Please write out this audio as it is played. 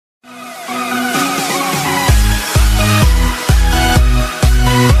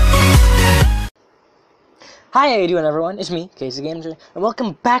Hi, how you doing, everyone? It's me, KcGamez, and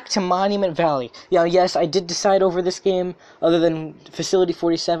welcome back to Monument Valley. Yeah, yes, I did decide over this game, other than Facility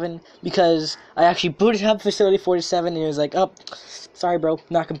 47, because I actually booted up Facility 47, and it was like, oh, sorry, bro,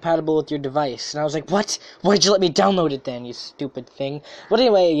 not compatible with your device. And I was like, what? Why did you let me download it then, you stupid thing? But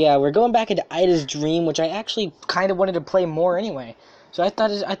anyway, yeah, we're going back into Ida's Dream, which I actually kind of wanted to play more anyway. So I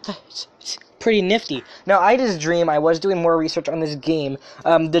thought it's pretty nifty. Now, Ida's Dream, I was doing more research on this game.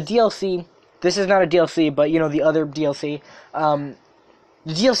 The DLC... This is not a DLC, but, you know, the other DLC. The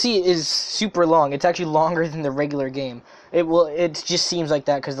DLC is super long. It's actually longer than the regular game. It just seems like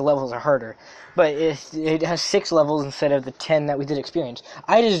that because the levels are harder. But it has 6 levels instead of the 10 that we did experience.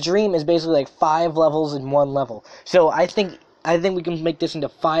 Ida's Dream is basically like 5 levels in 1 level. So I think we can make this into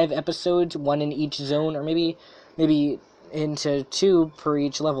 5 episodes, 1 in each zone, or maybe into 2 per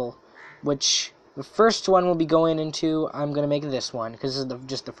each level. Which the first one we'll be going into, I'm gonna make this one because this is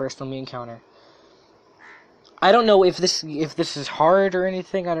just the first one we encounter. I don't know if this is hard or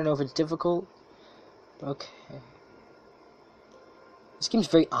anything. I don't know if it's difficult. Okay. This game's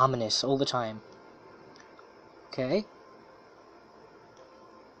very ominous all the time. Okay.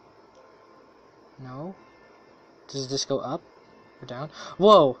 No. Does this go up or down?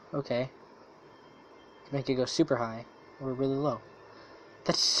 Whoa! Okay. Make it go super high or really low.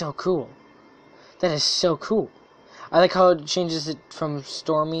 That's so cool. That is so cool. I like how it changes it from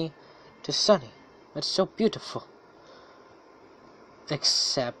stormy to sunny. That's so beautiful.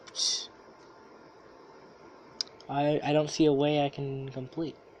 Except I don't see a way I can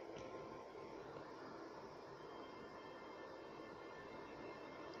complete.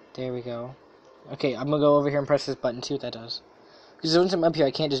 There we go. Okay, I'm gonna go over here and press this button, see what that does. Because once I'm up here,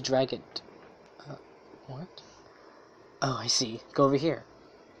 I can't just drag it. What? Oh, I see. Go over here.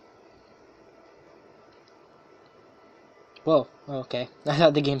 Whoa, okay. I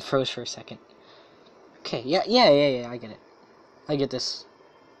thought the game froze for a second. Okay, yeah, I get it. I get this.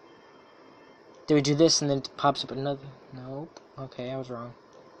 Did we do this and then it pops up another? Nope. Okay, I was wrong.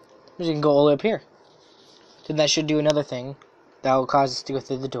 We can go all the way up here. Then that should do another thing. That will cause us to go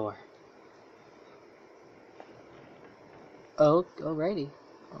through the door. Oh, alrighty.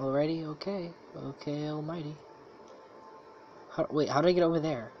 Alrighty, okay. Okay, almighty. Wait, how do I get over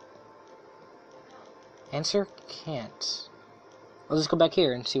there? Answer? Can't. I'll just go back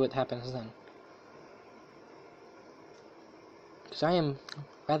here and see what happens then. Because I am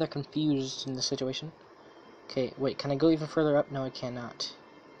rather confused in this situation. Okay, wait, can I go even further up? No, I cannot.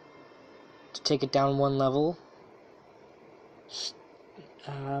 To take it down 1 level.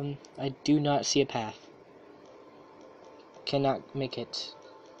 I do not see a path. Cannot make it.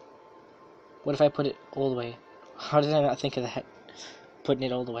 What if I put it all the way? How did I not think of that? Putting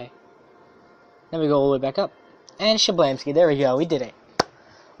it all the way. Then we go all the way back up. And shablamski, there we go, we did it.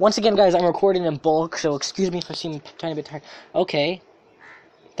 Once again, guys, I'm recording in bulk, so excuse me if I seem a tiny bit tired. Okay.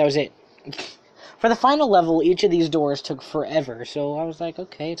 That was it. For the final level, each of these doors took forever, so I was like,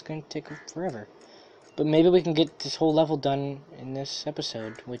 okay, it's going to take forever. But maybe we can get this whole level done in this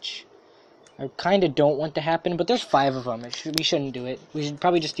episode, which I kind of don't want to happen, but there's 5 of them. We shouldn't do it. We should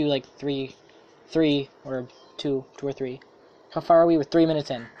probably just do like 3 or 2 or 3. How far are we? We're 3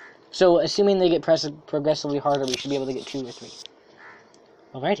 minutes in. So, assuming they get progressively harder, we should be able to get 2 or 3.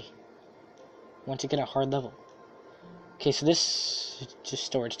 Alrighty. Once again, a hard level. Okay, so this is just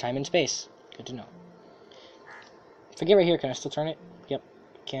storage time and space. Good to know. If I get right here, can I still turn it? Yep,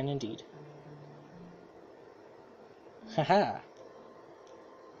 can indeed. Haha.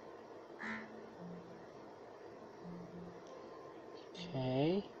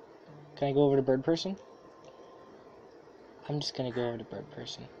 Okay. Can I go over to bird person? I'm just gonna go over to bird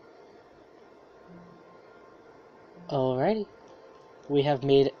person. Alrighty. We have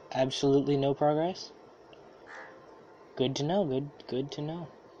made absolutely no progress. Good to know, good to know.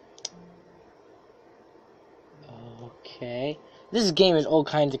 Okay. This game is all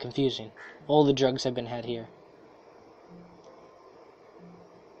kinds of confusing. All the drugs have been had here.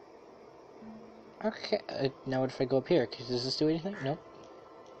 Okay, now what if I go up here? Does this do anything? Nope.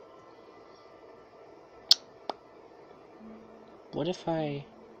 What if I...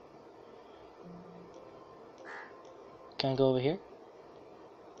 Can I go over here?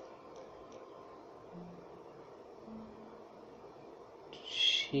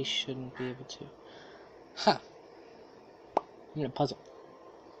 She shouldn't be able to. Huh. I'm in a puzzle.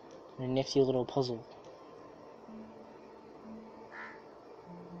 I'm in a nifty little puzzle.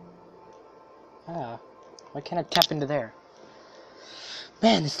 Ah. Why can't I tap into there?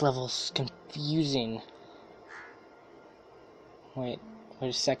 Man, this level's confusing. Wait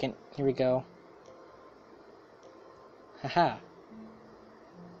a second. Here we go. Haha.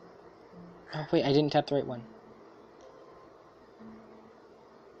 Oh, wait, I didn't tap the right one.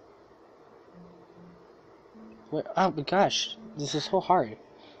 What? Oh my gosh, this is so hard.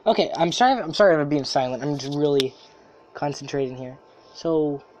 Okay, I'm sorry for being silent. I'm just really concentrating here.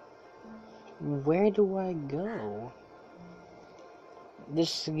 So, where do I go?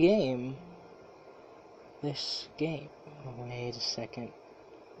 This game. Oh, wait a second.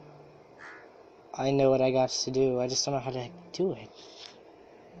 I know what I got to do. I just don't know how to do it.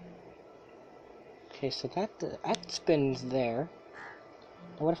 Okay, so that spins there.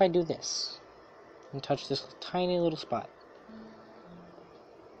 Now what if I do this? And touch this tiny little spot.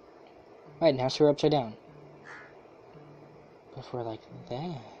 Right, now so we're upside down. But if we're like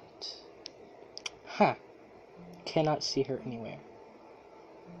that... Huh. Cannot see her anywhere.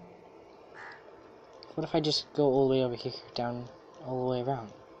 What if I just go all the way over here, down, all the way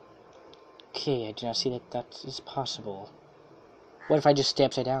around? Okay, I do not see that is possible. What if I just stay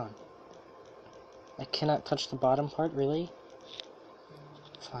upside down? I cannot touch the bottom part, really?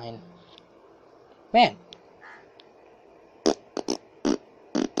 Fine. Man!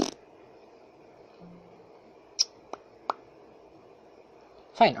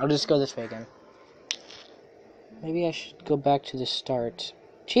 Fine, I'll just go this way again. Maybe I should go back to the start.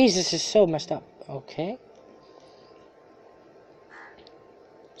 Jeez, this is so messed up. Okay.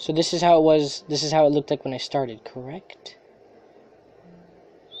 So this is how it was, this is how it looked like when I started, correct?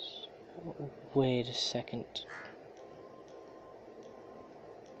 Wait a second.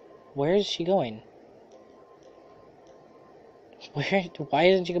 Where is she going? Why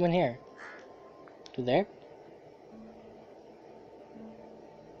isn't she coming here? To there?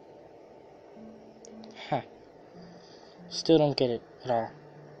 Huh. Still don't get it at all.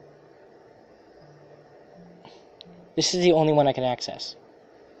 This is the only one I can access.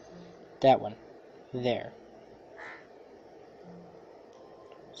 That one. There.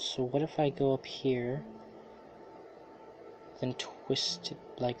 So what if I go up here, then twist it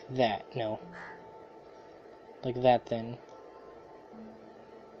like that? No. Like that then.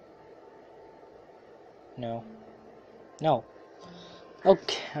 No. No.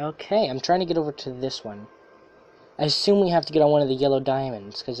 Okay, I'm trying to get over to this one. I assume we have to get on one of the yellow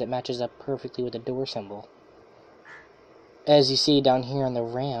diamonds, because it matches up perfectly with the door symbol. As you see down here on the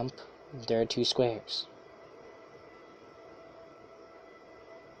ramp, there are 2 squares.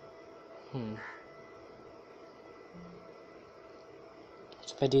 So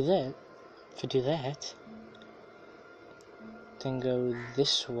if I do that, then go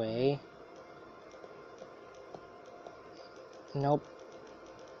this way. Nope.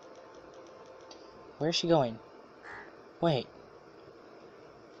 Where's she going? Wait.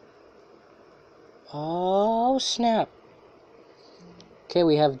 Oh, snap. Okay,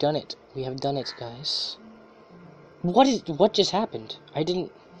 we have done it. We have done it, guys. What just happened? I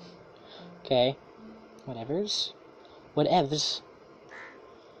didn't... Okay. Whatevers. Whatevs.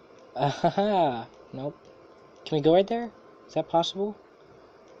 Ahaha. Nope. Can we go right there? Is that possible?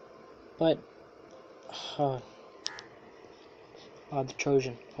 But... Oh, the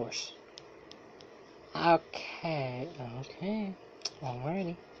Trojan horse. Okay.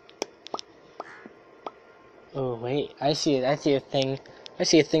 Alrighty. Oh, wait. I see it. I see a thing. I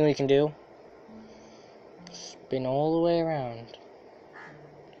see a thing we can do. Spin all the way around.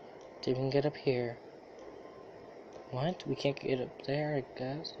 See if we can get up here. What? We can't get up there, I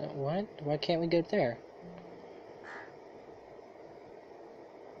guess. What? Why can't we get there?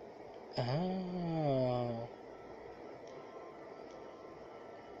 Oh.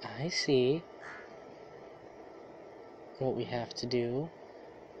 I see what we have to do.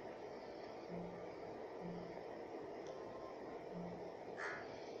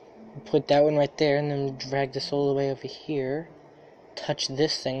 Put that one right there, and then drag this all the way over here. Touch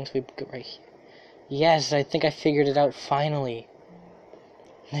this thing so we get right here. Yes, I think I figured it out finally.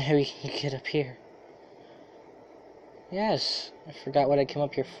 Now we can get up here. Yes, I forgot what I came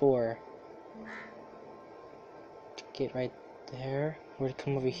up here for. To get right there, or to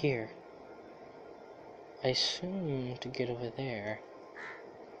come over here. I assume to get over there.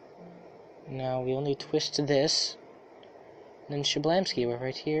 Now we only twist this. And then Shablamski, we're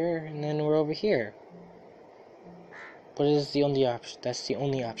right here, and then we're over here. But it is the only option. That's the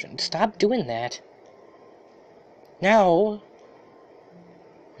only option. Stop doing that. Now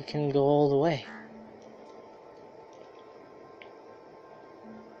we can go all the way.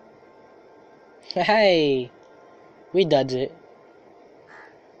 Hey, we did it.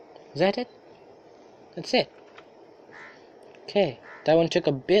 Is that it? That's it. Okay, that one took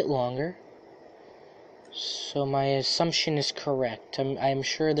a bit longer. So my assumption is correct. I'm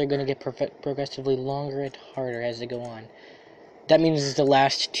sure they're going to get progressively longer and harder as they go on. That means the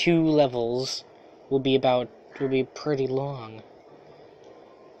last 2 levels will be pretty long.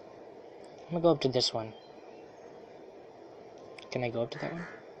 I'm going to go up to this one. Can I go up to that one?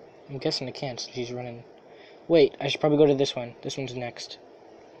 I'm guessing I can't, since she's running. Wait, I should probably go to this one. This one's next.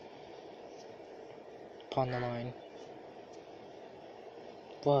 Upon the line.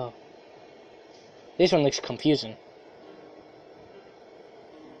 Whoa. This one looks confusing.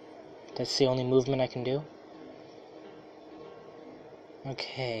 That's the only movement I can do?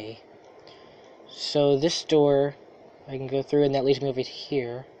 Okay. So this door, I can go through, and that leads me over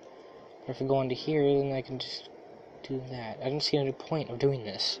here. Or if I go onto here, then I can just do that. I don't see any point of doing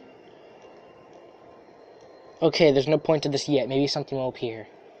this. Okay, there's no point to this yet. Maybe something will appear.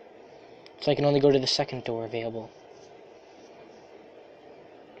 So I can only go to the second door available.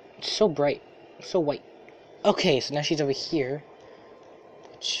 It's so bright. So white. Okay, so now she's over here.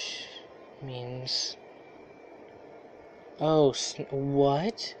 Which means... Oh,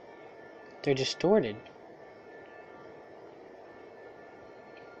 what? They're distorted.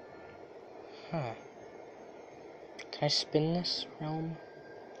 Huh. Can I spin this realm?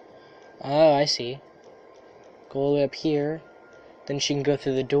 Oh, I see. Go all the way up here. Then she can go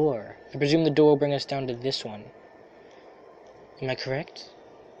through the door. I presume the door will bring us down to this one. Am I correct?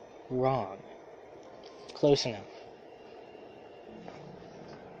 Wrong. Close enough.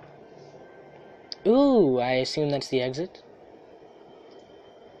 Ooh, I assume that's the exit.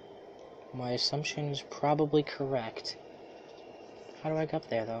 My assumption is probably correct. How do I get up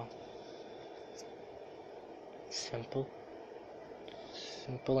there, though? Simple.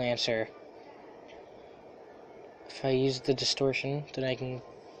 Simple answer. If I use the distortion, then I can...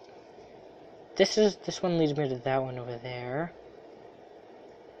 This one leads me to that one over there.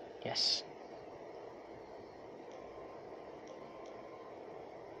 Yes.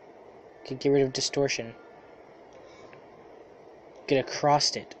 Could get rid of distortion. Get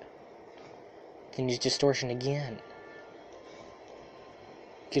across it. Then use distortion again.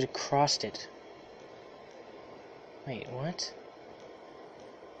 Get across it. Wait, what?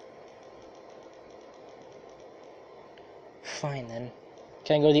 Fine then.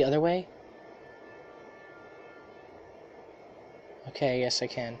 Can I go the other way? Okay, yes I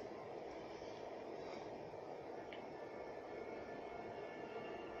can.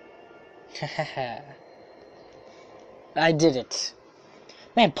 Hahaha. I did it.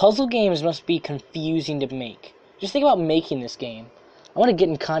 Man, puzzle games must be confusing to make. Just think about making this game. I want to get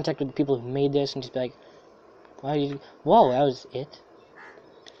in contact with the people who made this and just be like, whoa, that was it?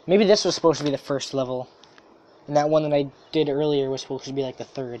 Maybe this was supposed to be the first level. And that one that I did earlier was supposed to be like the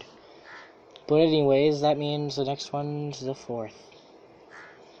third. But anyways, that means the next one's the fourth.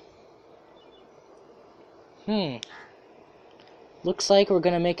 Looks like we're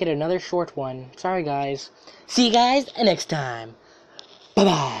gonna make it another short one. Sorry guys. See you guys next time.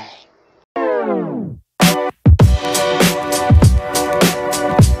 Bye-bye.